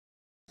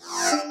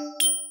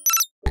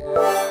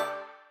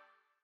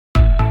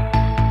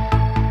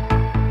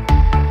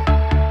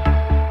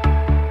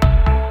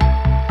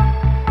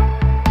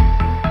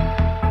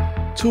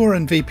Tor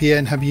and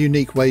VPN have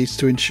unique ways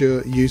to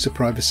ensure user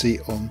privacy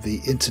on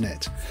the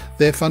internet.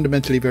 They're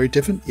fundamentally very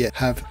different, yet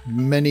have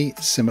many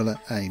similar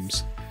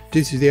aims.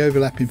 Due to the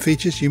overlapping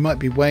features, you might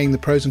be weighing the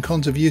pros and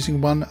cons of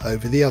using one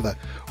over the other,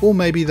 or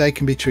maybe they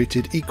can be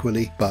treated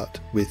equally but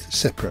with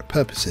separate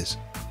purposes.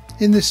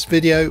 In this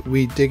video,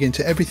 we dig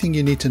into everything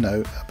you need to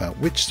know about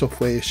which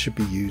software should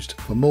be used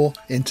for more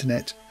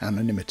internet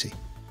anonymity.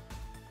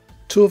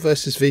 Tor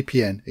versus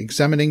VPN,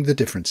 examining the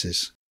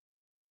differences.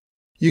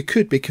 You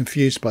could be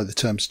confused by the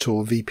terms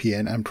Tor,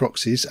 VPN and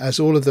proxies, as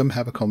all of them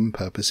have a common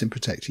purpose in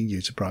protecting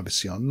user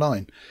privacy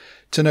online.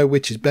 To know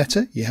which is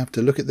better, you have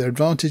to look at their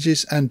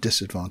advantages and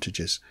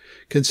disadvantages.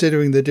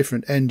 Considering the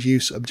different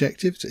end-use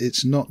objectives,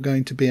 it's not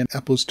going to be an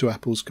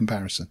apples-to-apples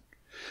comparison.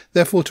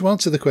 Therefore, to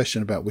answer the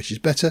question about which is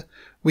better,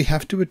 we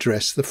have to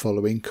address the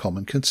following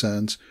common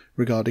concerns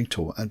regarding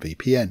Tor and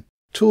VPN.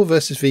 Tor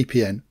versus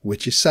VPN,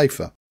 which is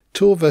safer?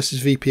 Tor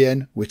versus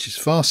VPN, which is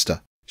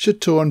faster? Should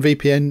Tor and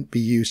VPN be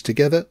used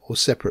together or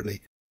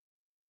separately?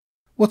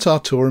 What are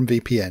Tor and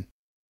VPN?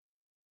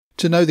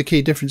 To know the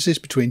key differences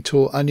between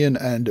Tor, Onion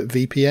and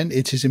VPN,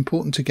 it is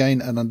important to gain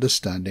an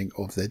understanding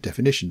of their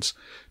definitions.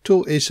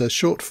 Tor is a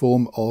short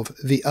form of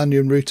the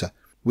Onion router,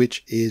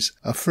 which is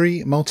a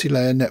free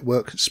multi-layer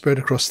network spread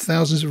across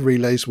thousands of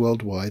relays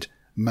worldwide,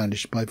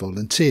 managed by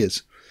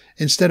volunteers.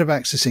 Instead of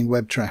accessing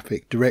web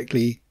traffic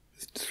directly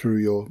through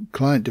your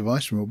client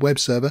device from a web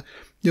server,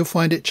 you'll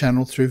find it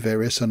channeled through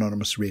various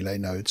anonymous relay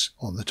nodes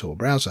on the Tor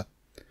browser.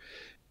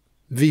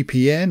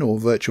 VPN, or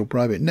Virtual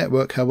Private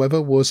Network,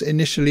 however, was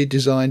initially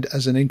designed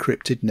as an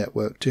encrypted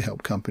network to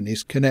help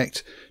companies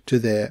connect to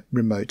their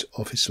remote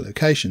office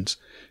locations.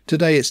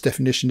 Today its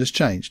definition has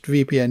changed.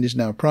 VPN is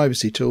now a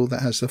privacy tool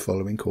that has the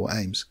following core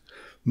aims: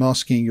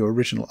 masking your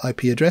original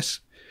IP address,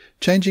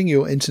 changing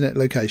your internet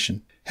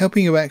location,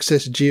 helping you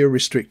access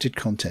geo-restricted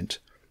content.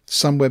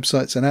 Some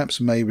websites and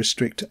apps may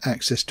restrict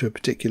access to a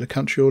particular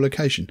country or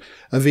location.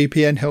 A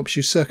VPN helps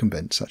you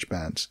circumvent such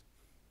bans.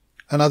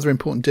 Another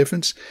important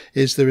difference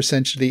is there is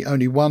essentially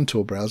only one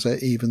Tor browser,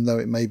 even though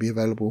it may be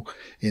available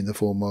in the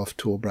form of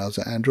Tor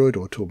browser Android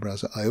or Tor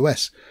browser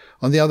iOS.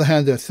 On the other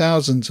hand, there are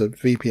thousands of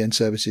VPN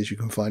services you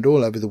can find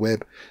all over the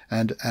web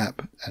and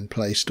app and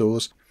Play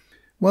stores.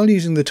 While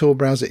using the Tor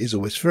browser is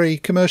always free,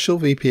 commercial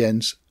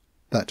VPNs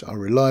that are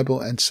reliable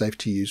and safe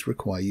to use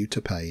require you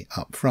to pay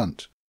up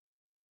front.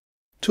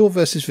 Tor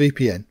versus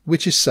VPN,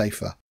 which is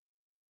safer?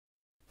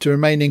 To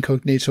remain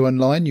incognito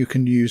online, you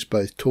can use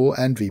both Tor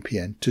and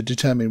VPN. To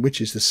determine which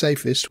is the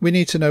safest, we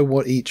need to know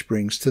what each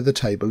brings to the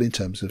table in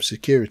terms of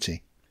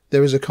security.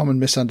 There is a common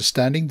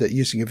misunderstanding that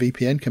using a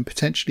VPN can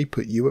potentially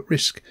put you at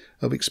risk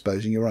of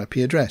exposing your IP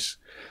address.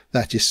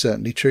 That is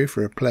certainly true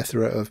for a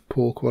plethora of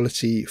poor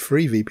quality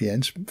free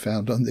VPNs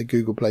found on the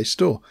Google Play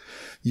Store.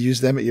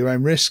 Use them at your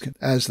own risk,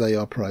 as they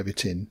are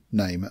private in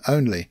name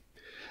only.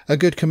 A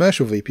good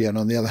commercial VPN,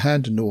 on the other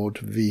hand,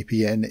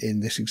 NordVPN in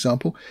this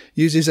example,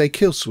 uses a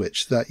kill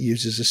switch that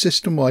uses a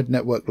system-wide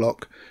network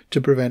lock to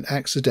prevent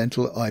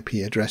accidental IP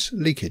address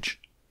leakage.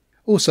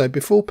 Also,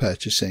 before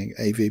purchasing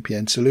a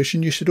VPN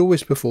solution, you should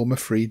always perform a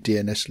free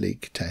DNS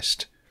leak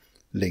test.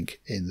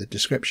 Link in the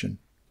description.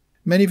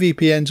 Many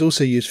VPNs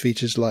also use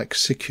features like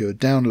secure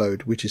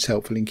download, which is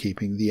helpful in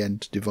keeping the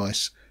end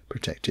device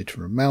protected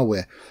from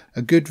malware.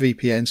 A good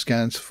VPN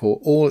scans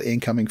for all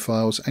incoming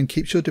files and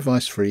keeps your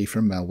device free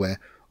from malware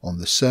on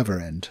the server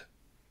end.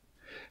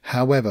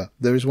 However,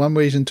 there is one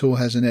reason Tor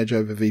has an edge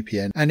over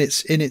VPN, and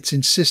it's in its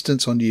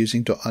insistence on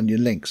using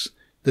 .onion links.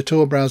 The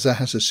Tor browser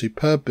has a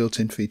superb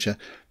built-in feature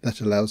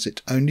that allows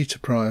it only to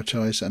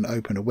prioritize and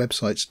open a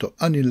website's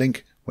 .onion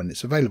link when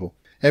it's available.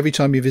 Every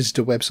time you visit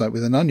a website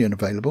with an onion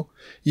available,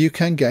 you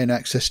can gain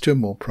access to a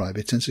more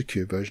private and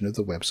secure version of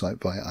the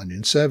website via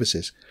onion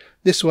services.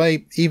 This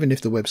way, even if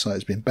the website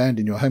has been banned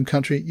in your home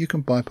country, you can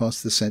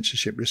bypass the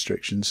censorship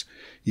restrictions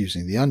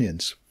using the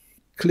onions.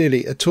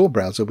 Clearly, a Tor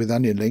browser with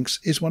onion links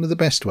is one of the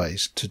best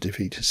ways to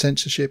defeat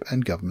censorship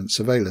and government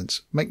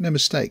surveillance. Make no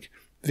mistake,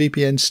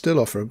 VPNs still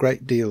offer a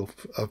great deal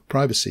of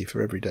privacy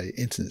for everyday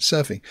internet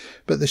surfing,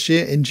 but the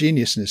sheer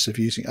ingeniousness of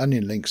using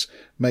onion links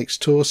makes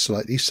Tor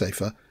slightly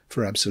safer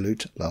for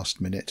absolute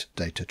last-minute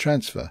data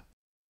transfer.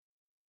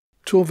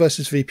 Tor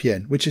versus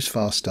VPN, which is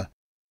faster?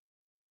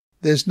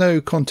 There's no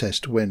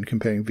contest when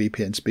comparing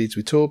VPN speeds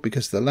with Tor,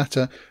 because the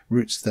latter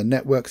routes the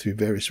network through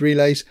various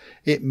relays.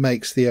 It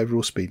makes the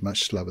overall speed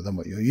much slower than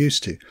what you're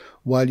used to.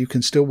 While you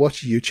can still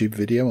watch a YouTube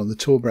video on the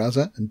Tor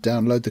browser and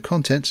download the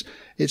contents,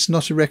 it's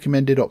not a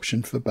recommended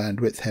option for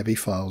bandwidth-heavy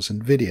files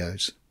and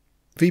videos.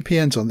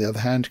 VPNs, on the other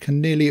hand, can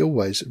nearly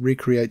always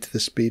recreate the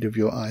speed of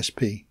your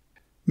ISP.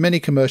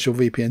 Many commercial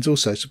VPNs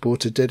also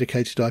support a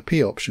dedicated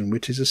IP option,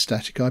 which is a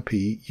static IP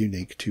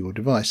unique to your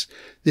device.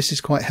 This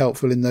is quite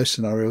helpful in those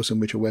scenarios in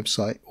which a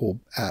website or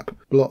app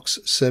blocks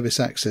service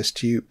access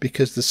to you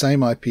because the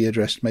same IP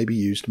address may be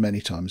used many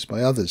times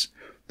by others.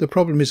 The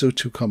problem is all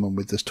too common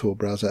with the Tor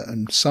browser,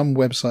 and some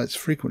websites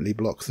frequently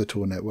block the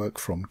Tor network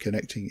from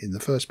connecting in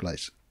the first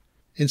place.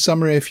 In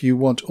summary, if you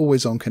want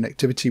always-on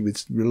connectivity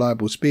with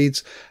reliable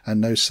speeds and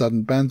no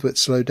sudden bandwidth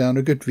slowdown,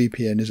 a good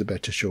VPN is a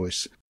better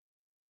choice.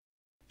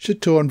 Should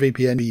Tor and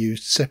VPN be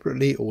used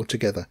separately or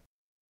together?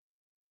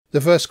 The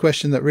first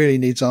question that really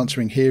needs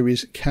answering here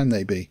is, can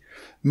they be?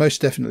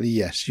 Most definitely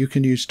yes. You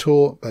can use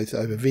Tor both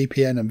over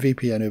VPN and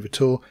VPN over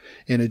Tor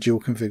in a dual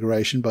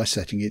configuration by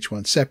setting each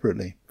one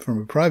separately. From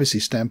a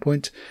privacy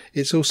standpoint,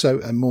 it's also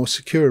a more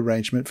secure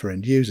arrangement for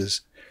end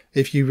users.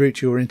 If you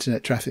route your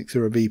internet traffic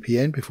through a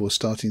VPN before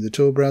starting the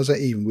Tor browser,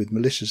 even with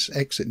malicious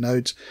exit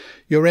nodes,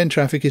 your end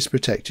traffic is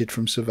protected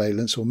from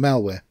surveillance or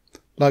malware.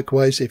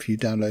 Likewise, if you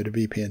download a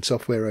VPN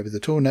software over the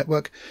Tor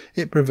network,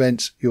 it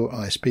prevents your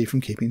ISP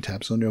from keeping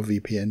tabs on your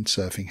VPN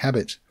surfing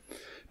habits.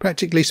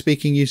 Practically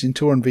speaking, using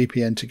Tor and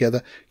VPN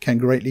together can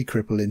greatly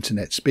cripple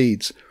internet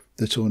speeds.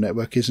 The Tor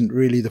network isn't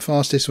really the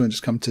fastest when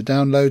it's come to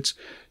downloads,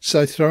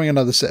 so throwing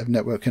another set of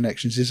network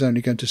connections is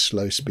only going to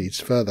slow speeds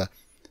further.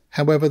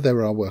 However,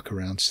 there are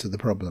workarounds to the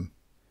problem.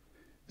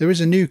 There is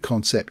a new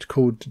concept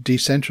called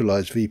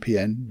decentralized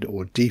VPN,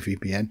 or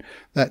DVPN,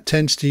 that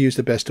tends to use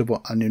the best of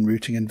what Onion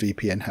routing and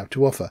VPN have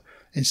to offer.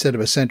 Instead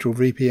of a central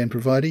VPN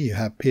provider, you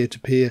have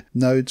peer-to-peer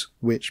nodes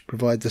which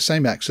provide the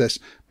same access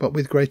but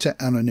with greater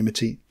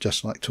anonymity,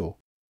 just like Tor.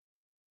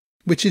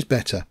 Which is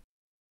better?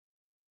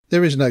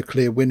 There is no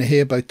clear winner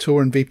here. Both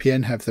Tor and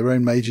VPN have their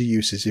own major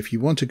uses. If you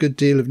want a good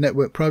deal of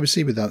network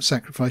privacy without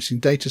sacrificing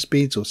data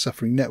speeds or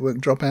suffering network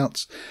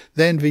dropouts,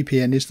 then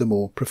VPN is the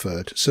more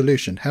preferred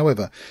solution.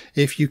 However,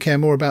 if you care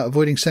more about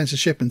avoiding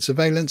censorship and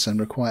surveillance and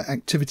require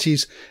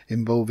activities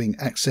involving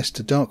access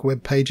to dark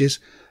web pages,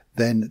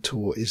 then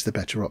Tor is the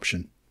better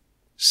option.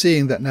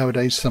 Seeing that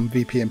nowadays some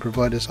VPN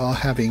providers are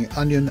having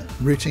Onion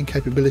routing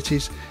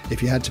capabilities,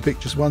 if you had to pick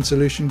just one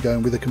solution,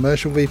 going with a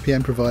commercial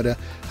VPN provider,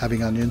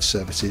 having Onion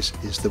services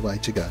is the way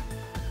to go.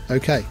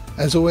 Okay,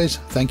 as always,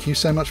 thank you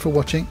so much for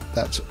watching.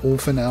 That's all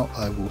for now.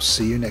 I will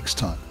see you next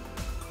time.